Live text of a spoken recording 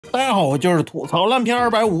大家好，我就是吐槽烂片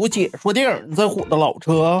250解说电影在火的老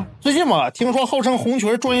车。最近嘛，听说号称红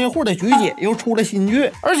裙专业户的菊姐又出了新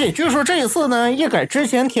剧，而且据说这一次呢，一改之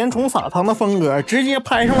前甜宠撒糖的风格，直接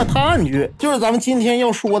拍上了探案剧，就是咱们今天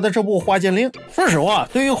要说的这部《花间令》。说实话，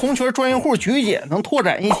对于红裙专业户菊姐能拓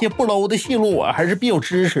展一些不 low 的戏路，我还是比较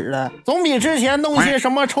支持的，总比之前弄一些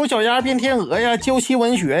什么丑小鸭变天鹅呀、娇妻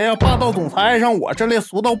文学呀、霸道总裁爱上我这类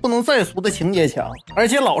俗到不能再俗的情节强。而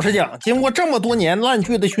且老实讲，经过这么多年烂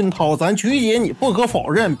剧的熏陶，咱菊姐你不可否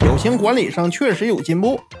认，表情管理上确实有进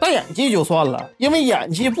步。但演技就算了，因为演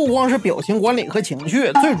技不光是表情管理和情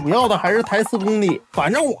绪，最主要的还是台词功底。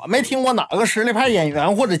反正我没听过哪个实力派演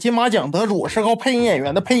员或者金马奖得主是靠配音演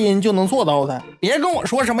员的配音就能做到的。别跟我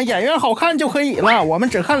说什么演员好看就可以了，我们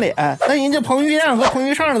只看脸，那人家彭于晏和彭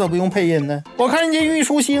于晏都不用配音呢。我看人家虞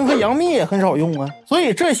书欣和杨幂也很少用啊，所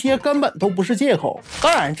以这些根本都不是借口。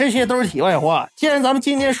当然这些都是题外话，既然咱们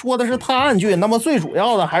今天说的是探案剧，那么最主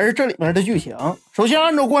要的还是这里面的剧情。首先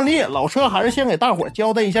按照惯例，老车还是先给大伙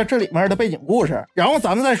交代一下这里面的背景故事，然后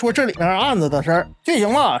咱们再说这里面案子的事儿。剧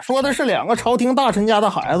情嘛，说的是两个朝廷大臣家的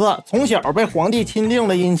孩子从小被皇帝钦定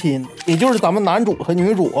了姻亲，也就是咱们男主和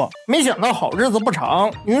女主。没想到好日子不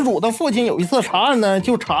长，女主的父亲有一次查案呢，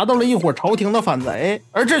就查到了一伙朝廷的反贼，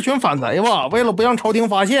而这群反贼吧，为了不让朝廷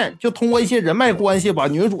发现，就通过一些人脉关系把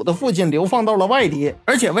女主的父亲流放到了外地，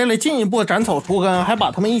而且为了进一步斩草除根，还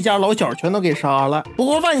把他们一家老小全都给杀了。不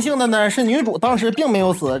过万幸的呢，是女主当时并没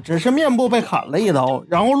有死，只是面部被砍了一刀，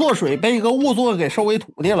然后落水被一个仵作给收为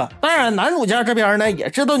徒弟了。当然男主家这边呢也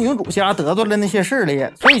知道女主家得罪了那些势力，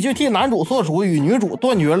所以就替男主做主，与女主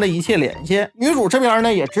断绝了一切联系。女主这边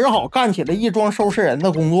呢也只好干起了一桩收拾人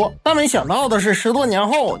的工作。但没想到的是10多年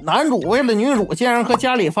后，男主为了女主竟然和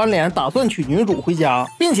家里翻脸，打算娶女主回家，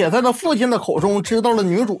并且在他父亲的口中知道了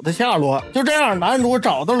女主的下落。就这样男主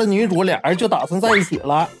找到了女主，俩人就打算在一起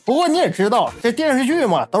了。不过你也知道这电视剧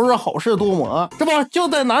嘛，都是好事多磨，这不就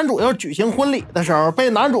在男主要举行婚礼的时候，被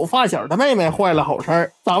男主发小的妹妹坏了好事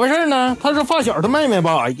儿。咋回事呢？他是发小的妹妹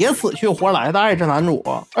吧，也死去活来的爱着男主。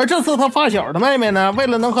而这次他发小的妹妹呢，为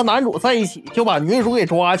了能和男主在一起，就把女主给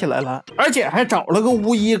抓起来了，而且还找了个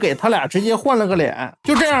巫医给他俩直接换了个脸。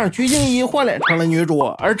就这样，鞠婧祎换脸成了女主，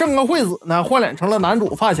而正阁惠子呢换脸成了男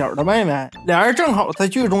主发小的妹妹。俩人正好在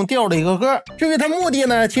剧中掉了一个个。至于他目的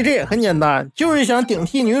呢，其实也很简单，就是想顶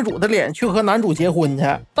替女主的脸去和男主结婚去。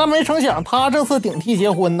但没成想他这次顶替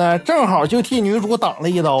结婚呢，正好就替女主挡了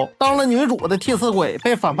一刀，当了女主的替死鬼，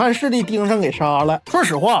被反叛势力盯上给杀了。说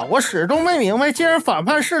实话，我始终没明白，既然反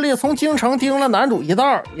叛势力从京城盯了男主一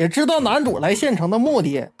道，也知道男主来县城的目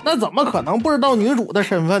的，那怎么可能不知道女主的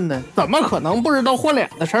身份呢？怎么可能不知道换脸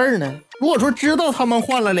的事儿呢？如果说知道他们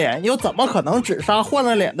换了脸，又怎么可能只杀换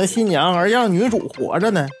了脸的新娘，而让女主活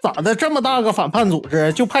着呢？咋的，这么大个反叛组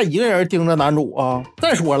织就派一个人盯着男主啊？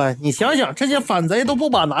再说了，你想想，这些反贼都不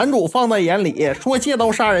把男主放在眼里，说借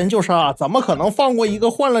刀杀人就杀，怎么可能放过一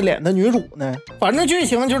个换了脸的女主呢？反正剧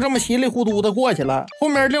情就这么稀里糊涂的过去了。后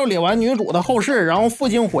面料理完女主的后事，然后父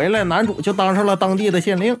亲回来，男主就当上了当地的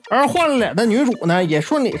县令，而换了脸的女主呢，也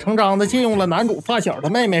顺理成章的借用了男主发小的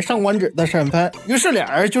妹妹上官芷的身份。于是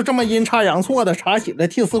俩人就这么阴差阳错的查起了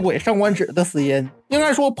替死鬼上官芷的死因。应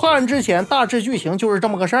该说破案之前大致剧情就是这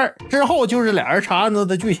么个事儿，之后就是俩人查案子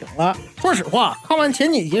的剧情了。说实话，看完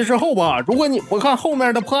前几集之后吧，如果你不看后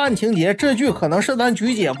面的破案情节，这剧可能是咱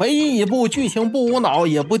菊姐唯一一部剧情不无脑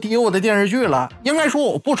也不低幼的电视剧了。应该说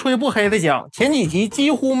我不吹不黑的讲，前几集几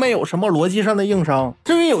乎没有什么逻辑上的硬伤。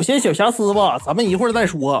至于有些小瑕疵吧，咱们一会儿再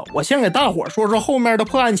说。我先给大伙说说后面的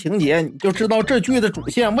破案情节，你就知道这剧的主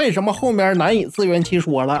线为什么后面难以自圆其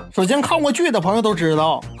说了。首先看过剧的朋友都知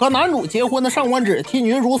道，和男主结婚的上官芷替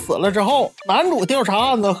女主死了之后，男主调查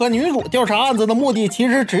案子和女主调查案子的目的其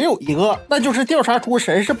实只有一个，那就是调查出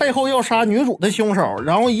谁是背后要杀女主的凶手，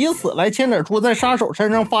然后以此来牵扯出在杀手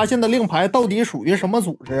身上发现的令牌到底属于什么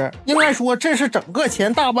组织。应该说这是整个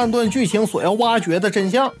前大半段剧情所要挖掘的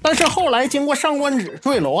真相。但是后来经过上官芷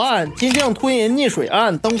坠楼案、金将吞银溺水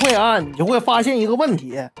案、灯会案，你就会发现一个问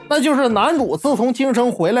题，那就是男主自从京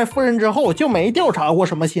城回来赴任之后就没调查过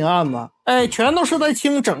什么新案子。全都是在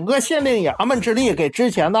倾整个县令衙门之力给之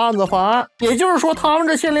前的案子翻案。也就是说，他们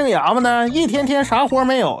这县令衙门呢，一天天啥活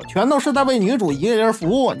没有，全都是在为女主一个人服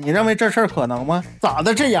务。你认为这事儿可能吗？咋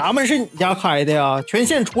的，这衙门是你家开的呀？全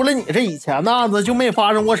县除了你这以前的案子，就没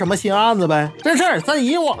发生过什么新案子呗？这事儿在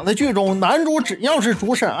以往的剧中，男主只要是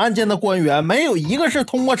主审案件的官员，没有一个是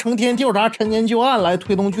通过成天调查陈年旧案来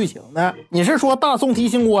推动剧情的。你是说大宋提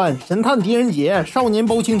刑官、神探狄仁杰、少年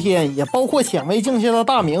包青天，也包括显微镜下的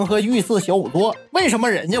大明和御赐小仵作。为什么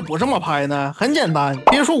人家不这么拍呢？很简单，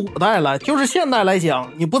别说古代了，就是现代来讲，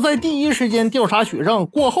你不在第一时间调查取证，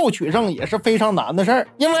过后取证也是非常难的事儿。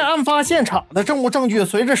因为案发现场的证物证据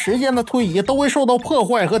随着时间的推移都会受到破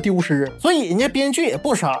坏和丢失，所以人家编剧也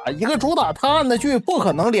不傻，一个主打探案的剧不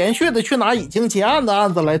可能连续的去拿已经结案的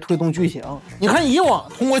案子来推动剧情。你看以往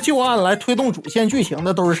通过旧案来推动主线剧情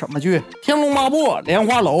的都是什么剧？天龙八部、莲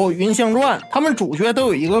花楼、云香传，他们主角都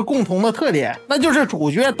有一个共同的特点，那就是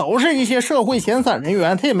主角都是一些社会闲散人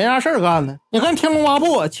员，他也没啥事儿干呢。你看天龙八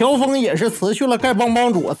部，乔峰也是辞去了丐帮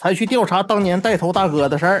帮主才去调查当年带头大哥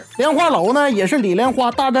的事儿。莲花楼呢，也是李莲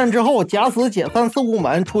花大战之后假死解散四顾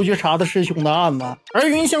门出去查的师兄的案子。而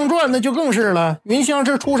云香传那就更是了，云香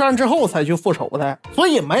是出山之后才去复仇的，所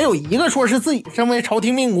以没有一个说是自己身为朝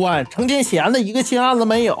廷命官成天闲的一个新案子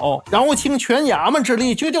没有，然后倾全衙门之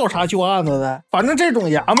力去调查旧案子的。反正这种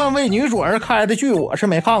衙门为女主而开的剧我是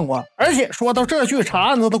没看过。而且说到这剧查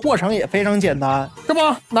案子的过程也非常简单，是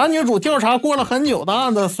吧？男女主调查过了很久的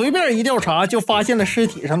案子，随便一调查就发现了尸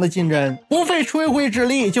体上的金针，不费吹灰之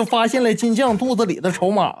力就发现了金匠肚子里的筹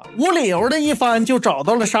码，无理由的一翻就找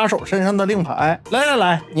到了杀手身上的令牌。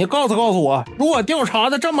来，你告诉我，如果调查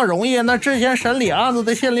的这么容易，那之前审理案子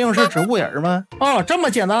的县令是植物人吗？这么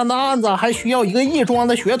简单的案子还需要一个义庄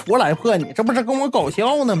的学徒来破你，这不是跟我搞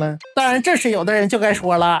笑呢吗？当然这时有的人就该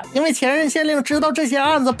说了，因为前任县令知道这些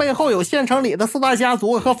案子背后有县城里的四大家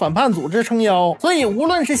族和反叛组织撑腰，所以无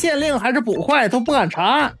论是县令还是捕快都不敢查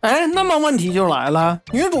案。那么问题就来了，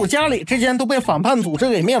女主家里之间都被反叛组织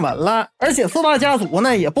给灭门了，而且四大家族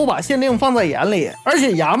呢也不把县令放在眼里，而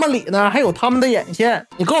且衙门里呢还有他们的眼线。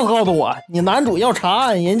你告诉我，你男主要查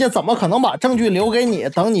案，人家怎么可能把证据留给你，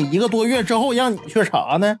等你1个多月之后让你去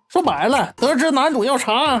查呢？说白了，得知男主要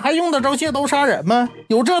查案，还用得着借刀杀人吗？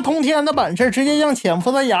有这通天的本事，直接让潜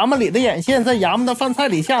伏在衙门里的眼线在衙门的饭菜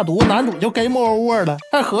里下毒，男主就 game over 了，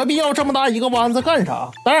还何必要这么大一个弯子干啥？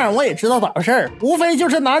当然我也知道咋回事儿，无非就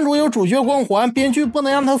是男主有主角光环，编剧不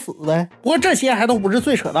能让他死的。不过这些还都不是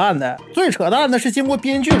最扯淡的，最扯淡的是经过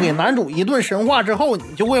编剧给男主一顿神话之后，你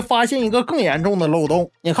就会发现一个更严重的漏洞。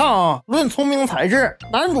你看论聪明才智，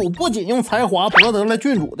男主不仅用才华博得了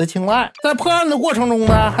郡主的青睐，在破案的过程中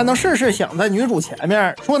呢，还能事事想在女主前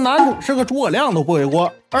面，说男主是个诸葛亮都不为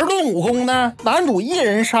过。而论武功呢，男主一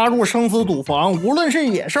人杀入生死赌房，无论是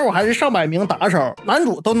野兽还是上百名打手，男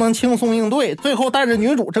主都能轻松应对，最后带着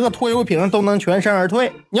女主这个拖油瓶都能全身而退。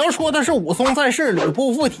你要说的是武松在世吕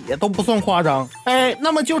布附体都不算夸张。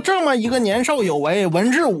那么就这么一个年少有为、文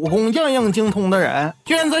治武功样样精通的人，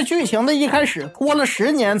居然在剧情的一开始拖了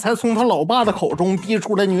10年才从他老爸的口中逼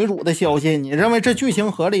出了女主的消息，你认为这剧情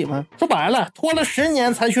合理吗？说白了，拖了10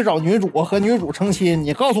年才去找女主和女主成亲，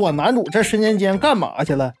你告诉我男主这10年间干嘛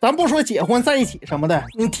去了？咱不说结婚在一起什么的，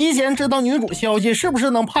你提前知道女主消息，是不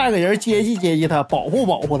是能派个人接济她，保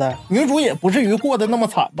护她？女主也不至于过得那么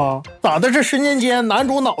惨吧？咋的？这10年间男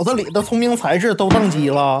主脑子里的聪明才智都宕机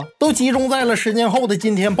了，都集中在了10年后的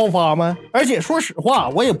今天爆发吗？而且说实话，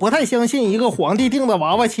我也不太相信一个皇帝定的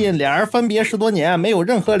娃娃亲，俩人分别10多年没有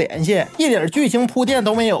任何联系，一点剧情铺垫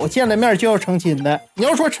都没有，见了面就要成亲的。你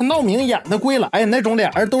要说陈道明演的归来那种，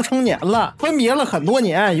俩人都成年了，分别了很多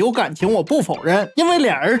年，有感情我不否认，因为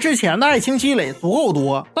俩人之前的爱情积累足够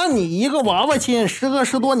多。但你一个娃娃亲，时隔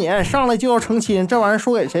10多年上来就要成亲，这玩意儿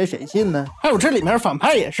说给谁信呢？还有这里面反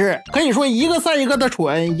派也是可以说一个赛一个的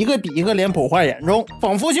蠢，一个比一个脸谱化严重，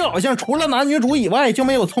仿佛就好像除了男女主以外就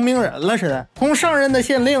没有聪明人了似的。从上任的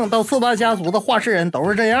县令到4大家族的话事人都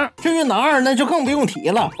是这样。至于男二那就更不用提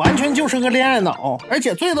了，完全就是个恋爱脑。而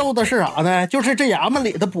且最逗的是啥呢？就是这衙门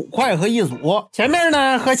里的捕快和一族，前面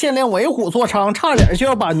呢和县令为虎作伥，差点就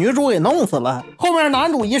要把女主给弄死了，后面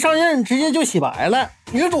男主一上任直接就洗白了，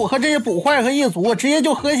女主和这些捕快和一族直接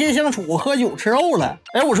就和谐相处，喝酒吃肉了。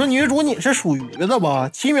我说女主你是属鱼的吧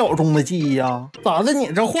？7秒钟的记忆啊，咋的？你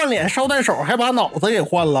这换脸捎带手还把脑子给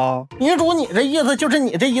换了？女主你这意思就是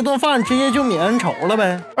你这一顿饭直接就泯恩仇了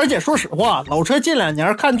呗？而且说实话，老车近2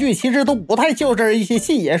年看剧其实都不太较真一些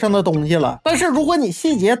细节上的东西了，但是如果你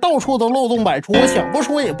细节到处都漏洞百出，我想不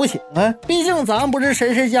说也不行啊。毕竟咱不是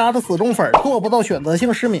谁家的死忠粉，做不到选择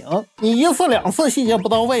性失明。你1次2次细节不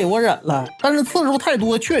到位我忍了，但是次数太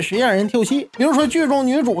多确实让人跳戏。比如说剧中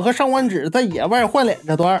女主和上官芷在野外换脸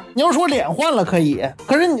这段，你要说脸换了可以，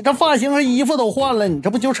可是你这发型和衣服都换了，你这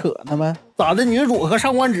不就扯呢吗？咋的？女主和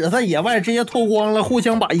上官芷在野外直接脱光了，互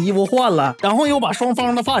相把衣服换了，然后又把双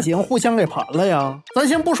方的发型互相给盘了呀？咱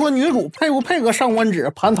先不说女主配不配合上官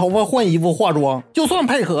芷盘头发、换衣服、化妆，就算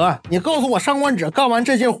配合，你告诉我上官芷干完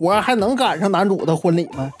这些活还能赶上男主的婚礼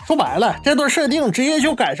吗？说白了，这段设定直接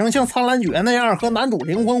就改成像苍兰诀那样和男主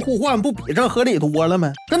灵魂互换，不比这合理多了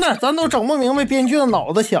吗？真的，咱都整不明白编剧的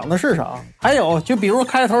脑子想的是啥。还有，就比如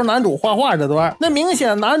开头男主画画这段，那明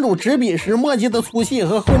显男主执笔时墨迹的粗细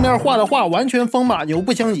和后面画的画完全风马牛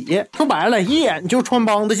不相及。说白了，一眼就穿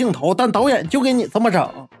帮的镜头，但导演就给你这么整。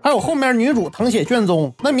还有后面女主誊写卷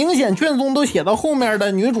宗，那明显卷宗都写到后面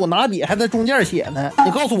的，女主拿笔还在中间写呢。你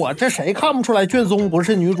告诉我，这谁看不出来卷宗不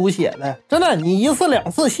是女主写的？真的，你一次两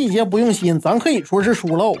次细节不用心，咱可以说是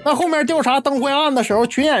疏漏。那后面调查灯灰案的时候，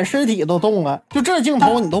群演尸体都动了，就这镜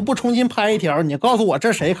头你都不重新拍一条，你告诉我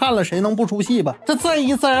这谁看了谁能不出戏吧？这再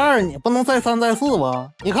一再二，你不能再三再四吧？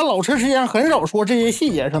你看老车之前很少说这些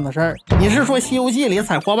细节上的事儿，你是说《西游记》里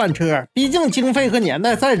踩滑板车，毕竟经费和年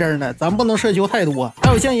代在这儿呢，咱不能奢求太多。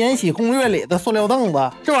还有像《延禧攻略》里的塑料凳子，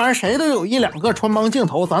这玩意儿谁都有一两个穿帮镜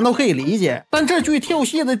头，咱都可以理解。但这剧跳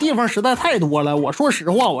戏的地方实在太多了，我说实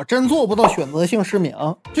话，我真做不到选择性失明。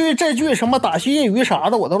至于这剧什么打戏业余啥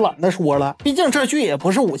的，我都懒得说了，毕竟这剧也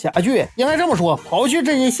不是武侠剧。应该这么说，刨去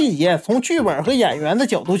这些细节，从剧本和演员的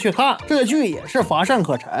角度去看，这剧也是乏善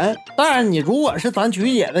可陈。当然，你如果是咱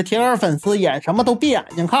菊姐的铁杆粉丝，演什么都闭眼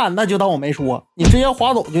睛看，那就当我没说，你直接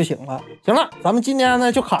划走就行了。行了，咱们今天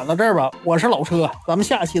呢就侃到这儿吧。我是老车，咱们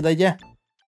下期再见。